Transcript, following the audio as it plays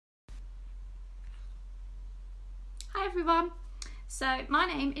Hi everyone, so my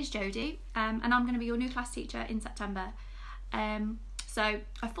name is Jodie and I'm going to be your new class teacher in September. So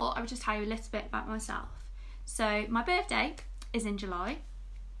I thought I would just tell you a little bit about myself. So my birthday is in July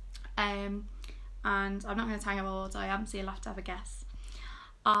and I'm not going to tell you how old I am, so you'll have to have a guess.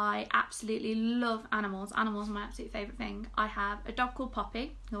 I absolutely love animals. Animals are my absolute favourite thing. I have a dog called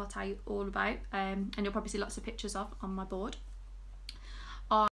Poppy, who I'll tell you all about, and you'll probably see lots of pictures of on my board.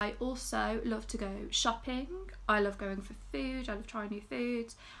 I also love to go shopping. I love going for food. I love trying new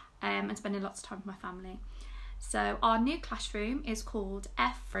foods and spending lots of time with my family. So our new classroom is called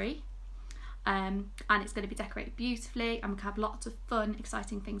F3 and it's going to be decorated beautifully, and we're going to have lots of fun,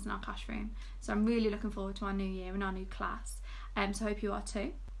 exciting things in our classroom. So I'm really looking forward to our new year and our new class. So I hope you are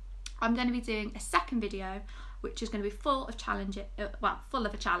too. I'm going to be doing a second video which is going to be full of a challenge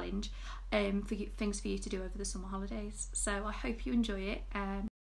for you, things for you to do over the summer holidays. So I hope you enjoy it.